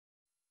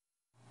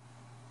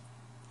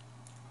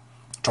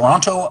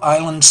Toronto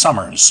Island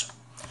Summers,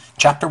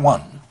 Chapter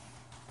 1,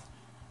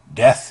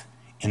 Death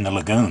in the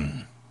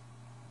Lagoon.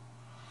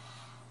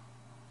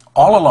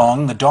 All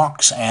along the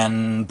docks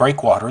and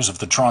breakwaters of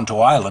the Toronto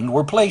Island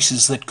were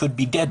places that could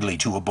be deadly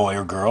to a boy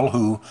or girl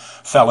who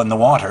fell in the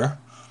water.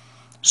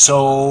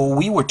 So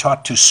we were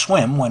taught to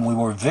swim when we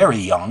were very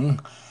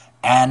young,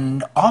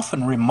 and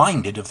often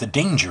reminded of the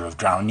danger of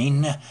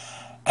drowning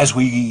as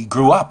we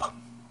grew up.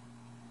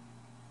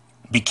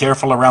 "Be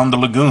careful around the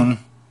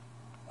lagoon,"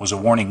 was a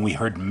warning we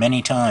heard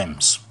many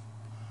times.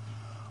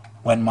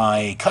 When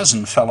my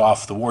cousin fell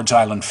off the Wards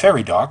Island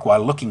ferry dock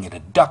while looking at a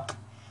duck,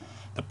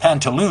 the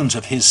pantaloons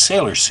of his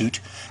sailor suit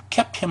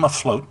kept him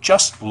afloat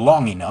just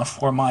long enough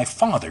for my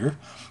father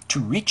to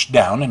reach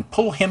down and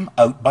pull him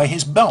out by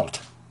his belt.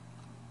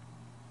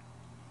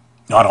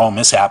 Not all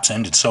mishaps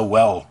ended so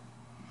well.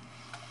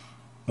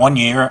 One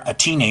year, a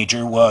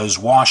teenager was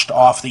washed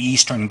off the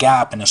Eastern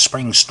Gap in a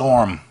spring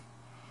storm.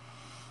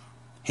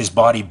 His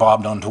body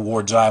bobbed onto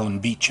Wards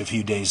Island beach a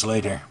few days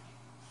later.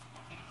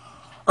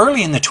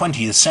 Early in the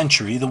 20th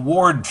century, the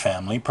Ward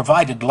family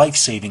provided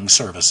life-saving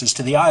services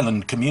to the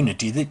island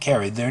community that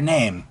carried their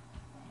name.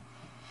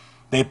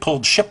 They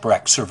pulled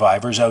shipwreck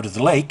survivors out of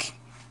the lake,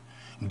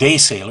 day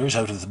sailors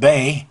out of the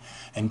bay,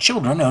 and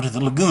children out of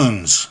the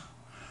lagoons,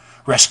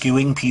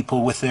 rescuing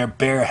people with their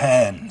bare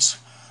hands,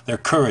 their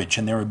courage,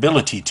 and their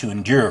ability to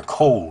endure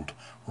cold,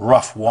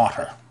 rough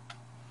water.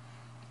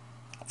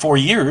 For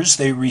years,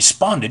 they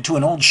responded to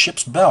an old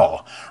ship's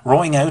bell,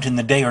 rowing out in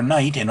the day or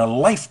night in a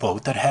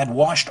lifeboat that had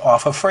washed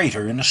off a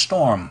freighter in a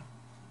storm.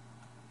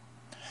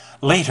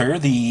 Later,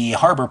 the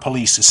harbor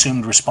police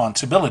assumed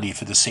responsibility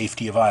for the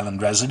safety of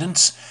island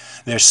residents,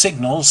 their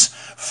signals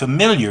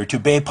familiar to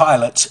bay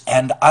pilots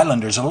and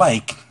islanders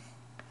alike.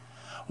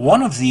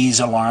 One of these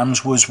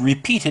alarms was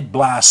repeated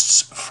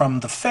blasts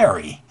from the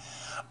ferry,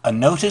 a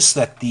notice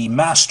that the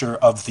master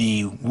of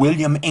the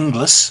William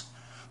Inglis,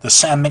 the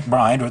Sam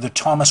McBride, or the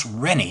Thomas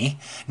Rennie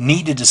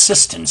needed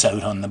assistance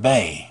out on the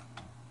bay.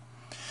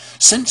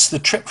 Since the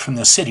trip from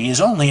the city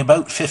is only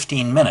about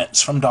 15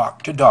 minutes from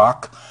dock to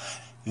dock,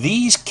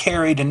 these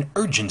carried an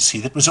urgency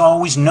that was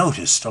always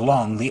noticed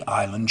along the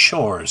island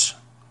shores.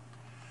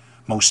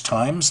 Most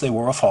times they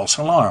were a false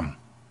alarm.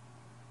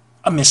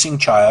 A missing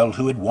child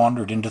who had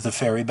wandered into the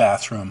ferry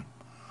bathroom,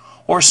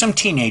 or some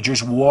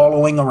teenagers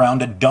wallowing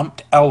around a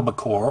dumped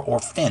albacore or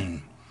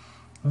fin.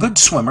 Good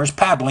swimmers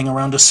paddling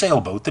around a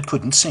sailboat that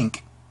couldn't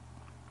sink.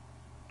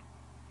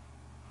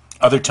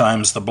 Other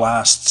times the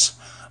blasts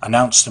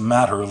announced a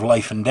matter of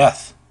life and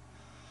death,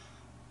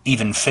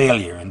 even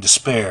failure and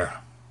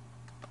despair.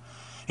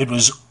 It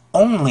was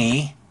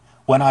only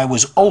when I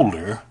was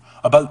older,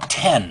 about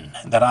 10,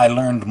 that I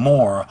learned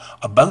more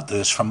about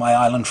this from my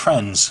island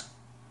friends.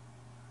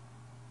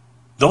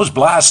 "Those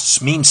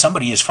blasts mean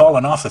somebody has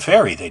fallen off the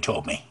ferry," they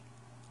told me.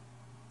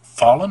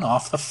 Fallen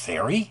off the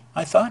ferry?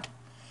 I thought.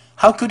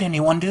 How could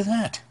anyone do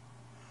that?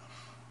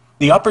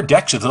 The upper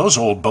decks of those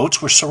old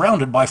boats were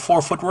surrounded by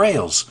 4-foot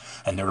rails,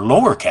 and their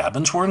lower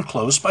cabins were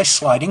enclosed by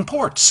sliding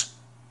ports.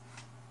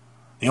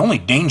 The only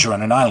danger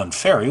on an island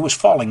ferry was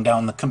falling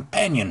down the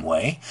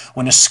companionway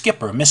when a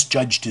skipper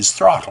misjudged his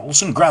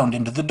throttles and ground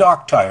into the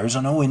dock tires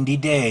on a windy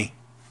day.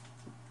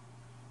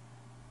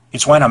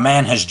 "It's when a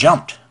man has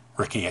jumped,"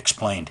 Ricky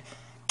explained,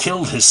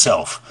 "killed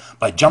himself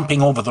by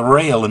jumping over the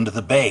rail into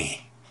the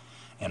bay.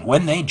 And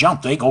when they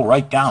jump, they go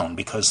right down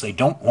because they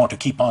don't want to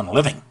keep on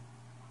living.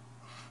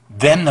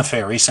 Then the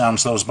ferry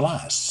sounds those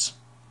blasts."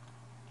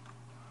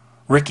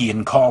 Ricky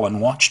and Colin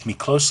watched me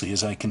closely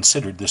as I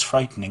considered this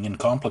frightening and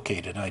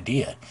complicated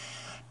idea.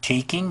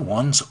 Taking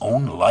one's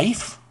own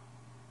life?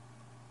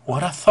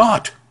 What a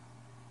thought!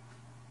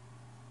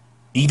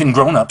 Even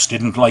grown-ups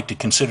didn't like to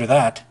consider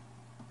that.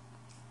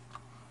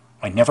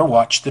 I never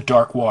watched the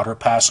dark water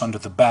pass under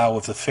the bow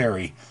of the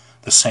ferry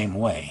the same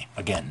way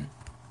again.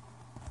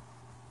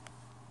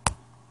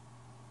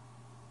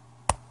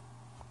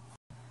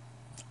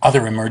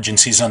 Other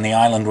emergencies on the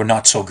island were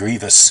not so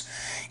grievous,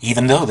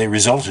 even though they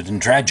resulted in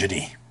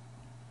tragedy.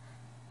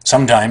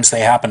 Sometimes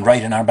they happened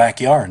right in our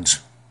backyards.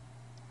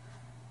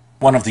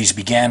 One of these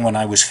began when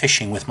I was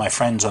fishing with my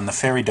friends on the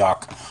ferry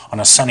dock on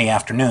a sunny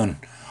afternoon,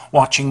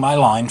 watching my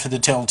line for the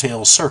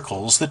telltale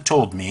circles that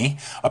told me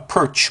a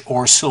perch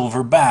or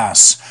silver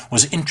bass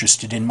was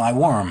interested in my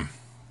worm.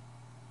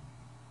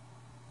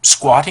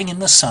 Squatting in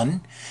the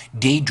sun,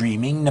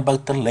 daydreaming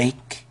about the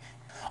lake,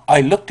 I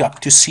looked up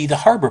to see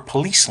the harbor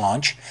police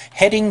launch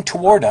heading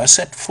toward us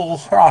at full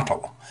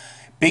throttle,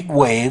 big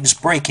waves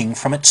breaking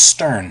from its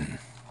stern.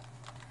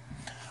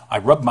 I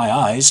rubbed my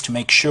eyes to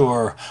make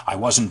sure I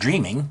wasn't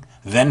dreaming,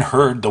 then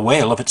heard the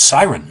wail of its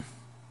siren.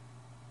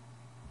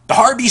 "The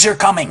Harbies are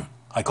coming!"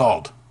 I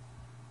called.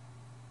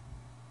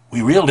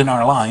 We reeled in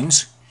our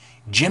lines.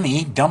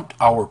 Jimmy dumped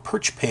our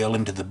perch pail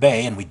into the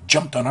bay, and we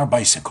jumped on our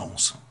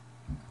bicycles.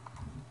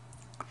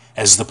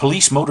 As the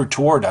police motored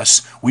toward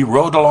us, we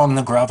rode along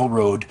the gravel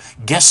road,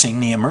 guessing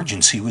the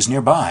emergency was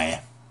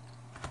nearby.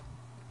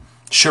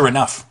 Sure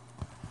enough,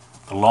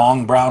 The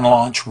long brown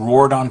launch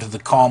roared onto the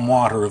calm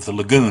water of the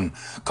lagoon,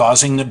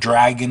 causing the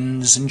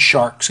dragons and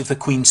sharks of the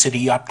Queen City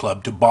Yacht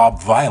Club to bob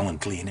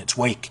violently in its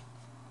wake.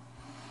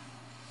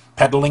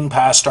 Pedaling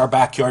past our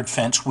backyard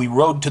fence, we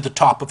rode to the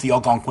top of the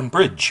Algonquin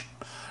Bridge,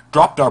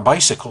 dropped our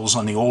bicycles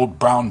on the old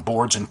brown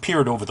boards and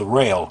peered over the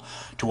rail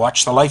to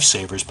watch the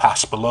lifesavers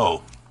pass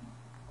below.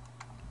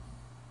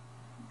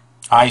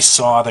 I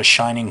saw the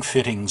shining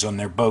fittings on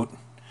their boat,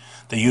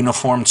 the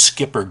uniformed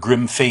skipper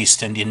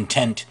grim-faced and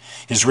intent,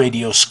 his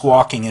radio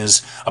squawking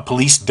as a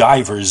police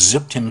diver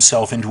zipped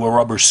himself into a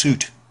rubber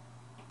suit.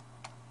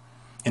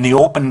 In the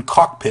open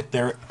cockpit,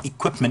 their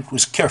equipment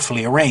was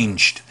carefully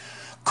arranged.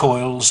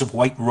 Coils of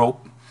white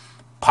rope,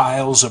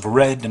 piles of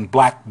red and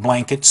black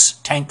blankets,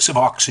 tanks of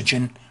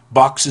oxygen,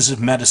 boxes of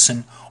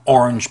medicine,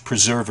 orange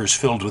preservers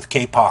filled with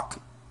kapok.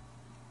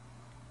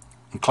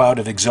 A cloud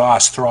of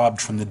exhaust throbbed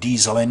from the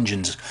diesel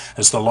engines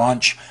as the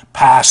launch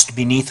passed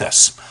beneath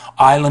us.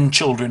 Island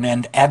children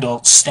and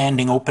adults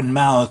standing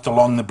open-mouthed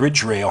along the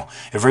bridge rail,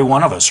 every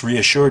one of us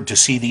reassured to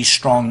see these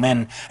strong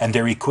men and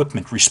their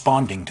equipment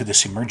responding to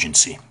this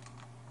emergency.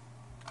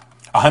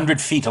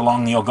 100 feet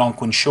along the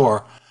Algonquin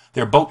shore,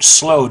 their boat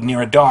slowed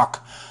near a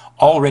dock,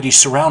 already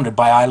surrounded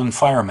by island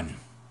firemen.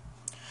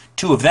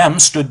 2 of them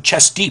stood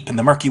chest-deep in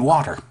the murky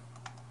water.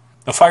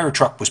 The fire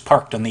truck was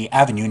parked on the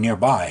avenue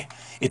nearby,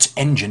 its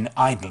engine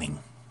idling.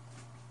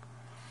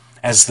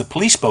 As the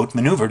police boat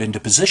maneuvered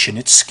into position,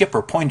 its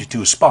skipper pointed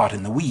to a spot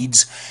in the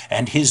weeds,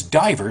 and his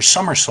diver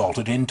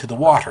somersaulted into the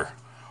water,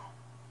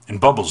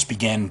 and bubbles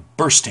began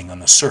bursting on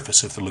the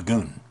surface of the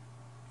lagoon.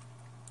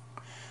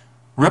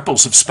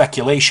 Ripples of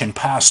speculation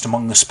passed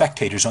among the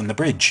spectators on the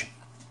bridge.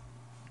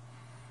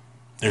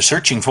 They're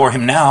searching for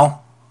him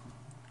now.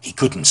 He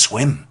couldn't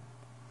swim.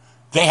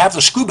 They have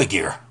the scuba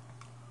gear.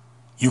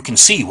 You can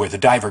see where the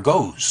diver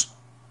goes.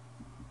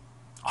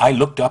 I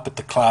looked up at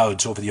the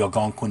clouds over the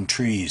Algonquin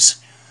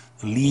trees,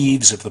 the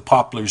leaves of the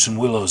poplars and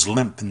willows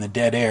limp in the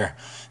dead air,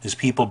 as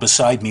people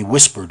beside me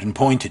whispered and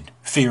pointed,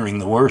 fearing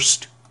the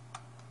worst.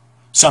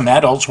 Some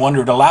adults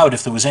wondered aloud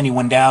if there was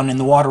anyone down in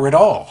the water at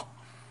all.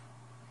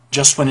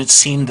 Just when it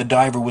seemed the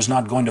diver was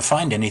not going to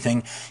find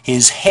anything,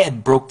 his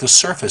head broke the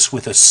surface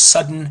with a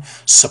sudden,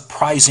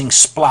 surprising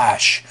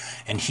splash,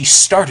 and he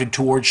started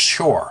towards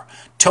shore,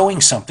 towing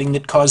something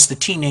that caused the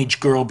teenage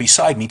girl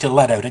beside me to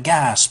let out a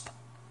gasp.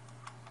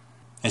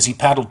 As he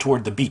paddled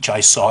toward the beach, I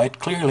saw it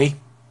clearly.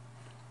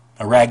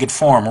 A ragged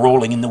form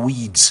rolling in the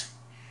weeds,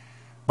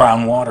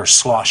 brown water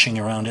sloshing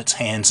around its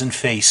hands and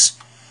face,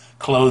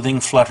 clothing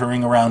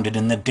fluttering around it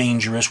in the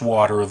dangerous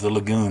water of the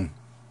lagoon.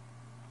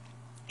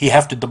 He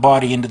hefted the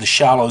body into the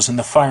shallows, and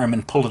the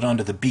firemen pulled it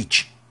onto the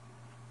beach.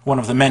 One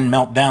of the men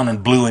knelt down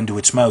and blew into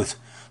its mouth,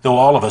 though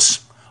all of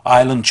us,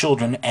 island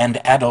children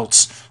and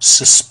adults,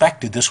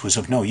 suspected this was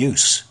of no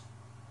use.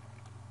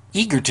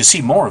 Eager to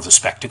see more of the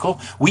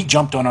spectacle, we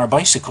jumped on our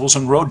bicycles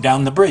and rode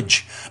down the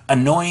bridge,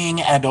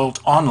 annoying adult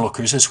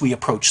onlookers as we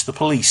approached the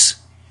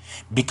police.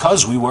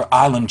 Because we were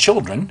island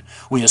children,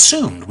 we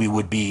assumed we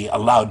would be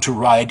allowed to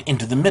ride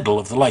into the middle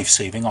of the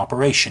life-saving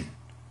operation.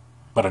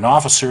 But an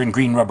officer in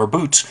green rubber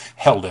boots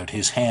held out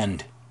his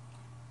hand.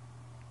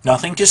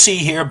 "Nothing to see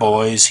here,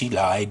 boys," he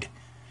lied.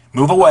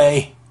 "Move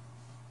away."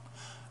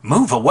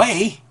 "Move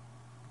away?"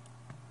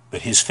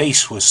 But his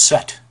face was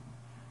set,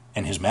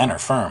 and his manner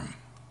firm.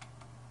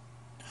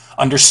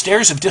 Under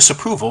stares of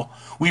disapproval,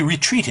 we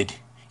retreated,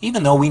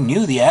 even though we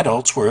knew the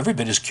adults were every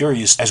bit as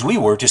curious as we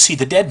were to see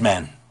the dead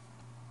man.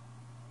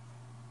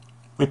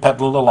 We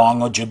pedaled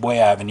along Ojibwe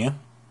Avenue,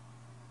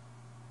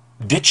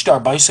 ditched our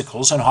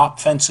bicycles, and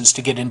hopped fences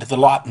to get into the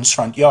Lawtons'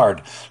 front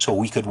yard so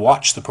we could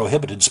watch the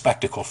prohibited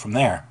spectacle from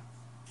there.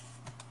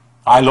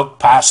 I looked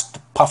past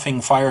the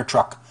puffing fire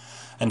truck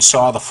and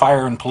saw the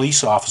fire and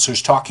police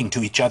officers talking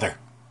to each other.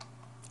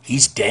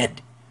 "He's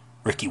dead,"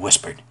 Ricky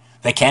whispered.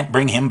 "They can't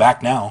bring him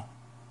back now."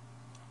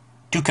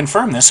 To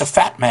confirm this, a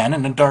fat man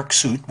in a dark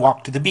suit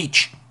walked to the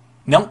beach,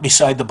 knelt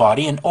beside the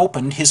body, and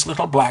opened his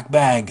little black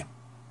bag.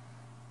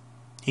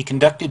 He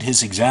conducted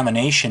his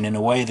examination in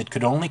a way that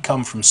could only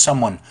come from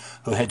someone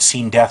who had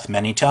seen death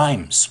many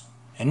times,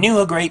 and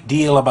knew a great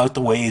deal about the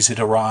ways it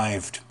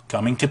arrived,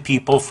 coming to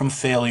people from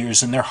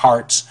failures in their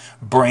hearts,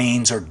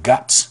 brains, or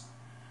guts,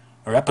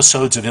 or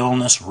episodes of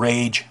illness,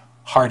 rage,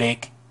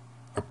 heartache,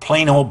 or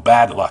plain old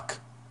bad luck.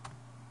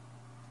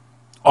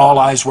 All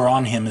eyes were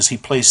on him as he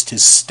placed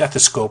his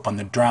stethoscope on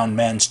the drowned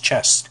man's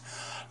chest,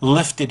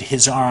 lifted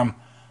his arm,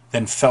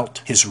 then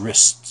felt his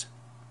wrists.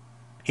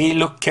 He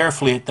looked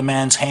carefully at the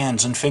man's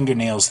hands and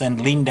fingernails, then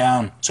leaned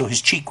down so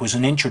his cheek was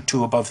an inch or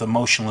two above the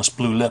motionless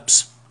blue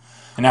lips.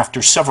 And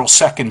after several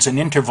seconds, an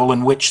interval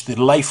in which the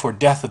life or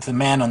death of the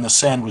man on the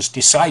sand was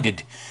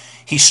decided,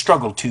 he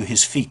struggled to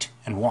his feet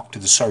and walked to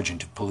the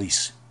sergeant of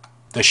police.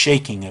 The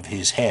shaking of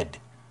his head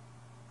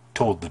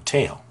told the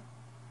tale.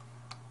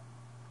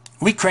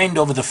 We craned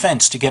over the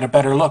fence to get a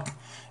better look,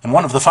 and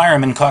one of the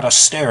firemen caught us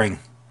staring.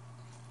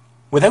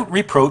 Without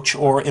reproach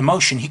or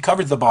emotion, he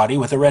covered the body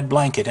with a red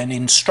blanket and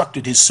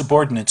instructed his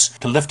subordinates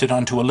to lift it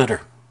onto a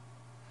litter.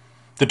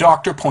 The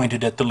doctor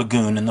pointed at the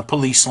lagoon, and the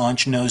police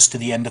launch nosed to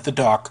the end of the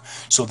dock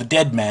so the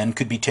dead man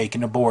could be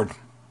taken aboard.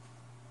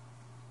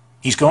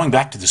 "He's going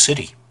back to the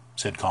city,"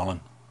 said Colin.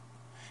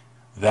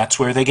 "That's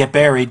where they get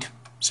buried,"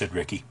 said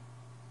Ricky.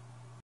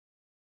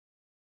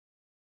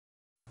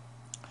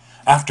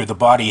 After the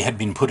body had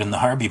been put in the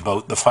Harvey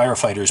boat, the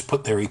firefighters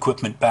put their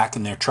equipment back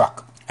in their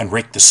truck and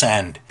raked the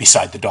sand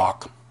beside the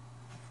dock.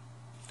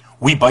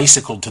 We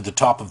bicycled to the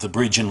top of the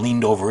bridge and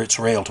leaned over its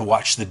rail to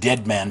watch the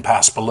dead man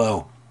pass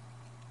below.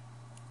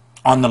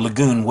 On the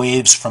lagoon,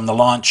 waves from the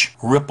launch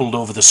rippled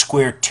over the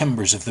square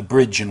timbers of the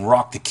bridge and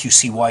rocked the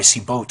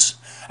QCYC boats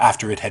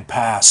after it had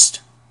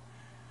passed.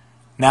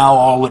 Now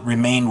all that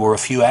remained were a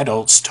few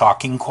adults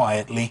talking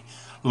quietly,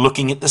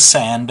 looking at the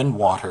sand and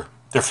water,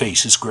 their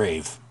faces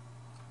grave.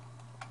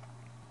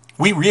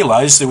 We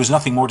realized there was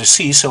nothing more to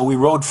see, so we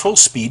rode full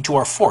speed to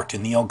our fort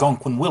in the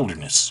Algonquin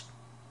wilderness.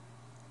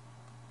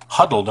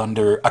 Huddled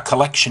under a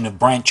collection of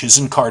branches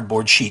and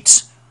cardboard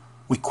sheets,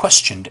 we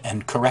questioned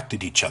and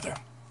corrected each other.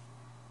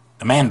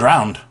 The man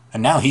drowned,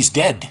 and now he's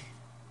dead.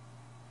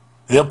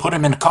 They'll put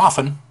him in a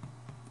coffin.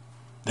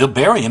 They'll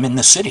bury him in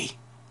the city.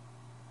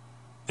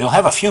 They'll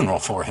have a funeral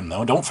for him,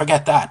 though, don't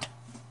forget that.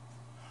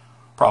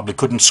 Probably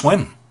couldn't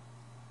swim.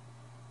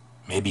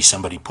 Maybe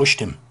somebody pushed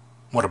him.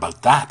 What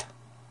about that?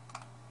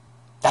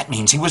 That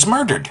means he was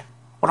murdered.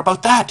 What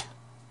about that?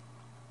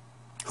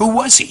 Who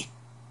was he?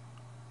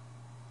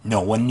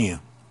 No one knew.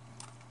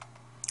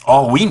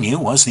 All we knew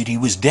was that he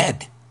was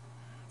dead,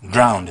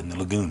 drowned in the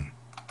lagoon.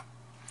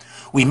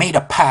 We made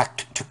a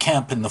pact to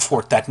camp in the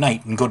fort that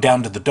night and go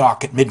down to the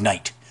dock at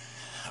midnight.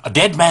 "A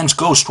dead man's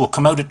ghost will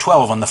come out at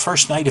 12 on the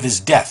first night of his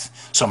death,"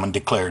 someone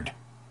declared,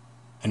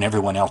 and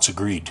everyone else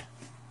agreed.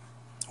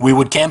 We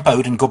would camp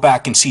out and go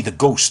back and see the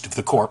ghost of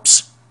the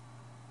corpse.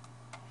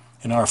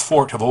 In our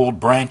fort of old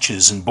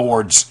branches and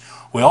boards,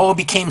 we all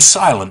became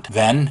silent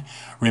then,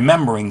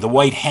 remembering the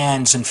white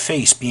hands and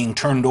face being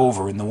turned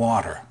over in the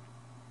water.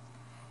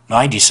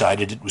 I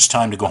decided it was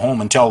time to go home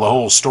and tell the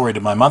whole story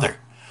to my mother.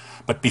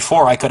 But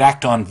before I could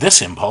act on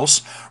this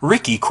impulse,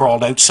 Ricky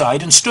crawled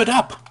outside and stood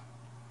up.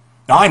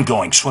 "I'm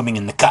going swimming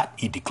in the cut,"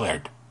 he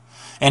declared,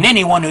 "and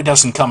anyone who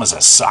doesn't come is a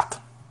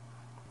suck."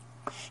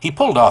 He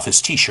pulled off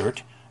his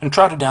t-shirt and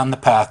trotted down the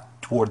path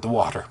toward the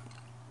water.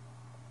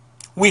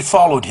 We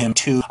followed him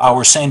to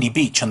our sandy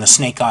beach on the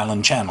Snake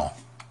Island Channel.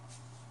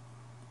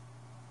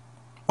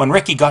 When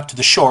Ricky got to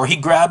the shore, he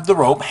grabbed the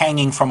rope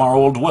hanging from our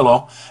old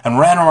willow and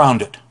ran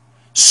around it,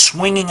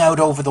 swinging out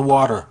over the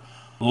water,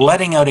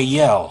 letting out a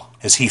yell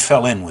as he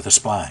fell in with a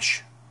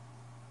splash.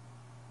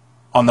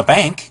 On the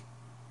bank,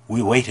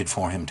 we waited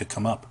for him to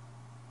come up.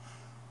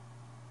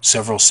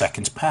 Several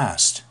seconds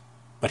passed,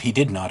 but he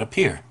did not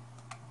appear.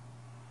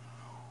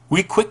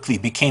 We quickly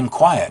became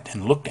quiet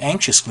and looked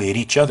anxiously at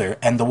each other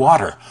and the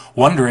water,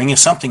 wondering if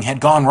something had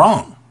gone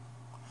wrong.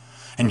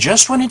 And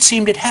just when it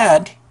seemed it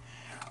had,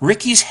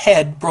 Ricky's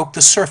head broke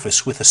the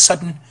surface with a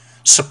sudden,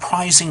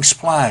 surprising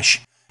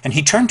splash, and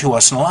he turned to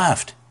us and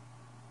laughed.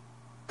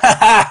 "Ha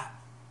ha!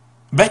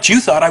 Bet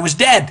you thought I was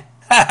dead!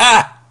 Ha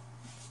ha!"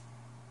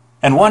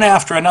 And one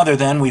after another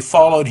then we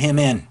followed him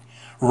in,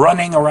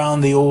 running around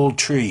the old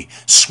tree,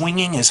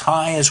 swinging as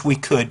high as we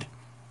could,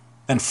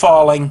 then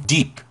falling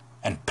deep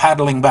and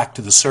paddling back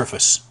to the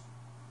surface,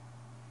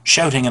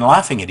 shouting and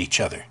laughing at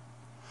each other,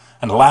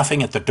 and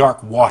laughing at the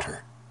dark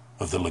water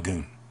of the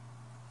lagoon.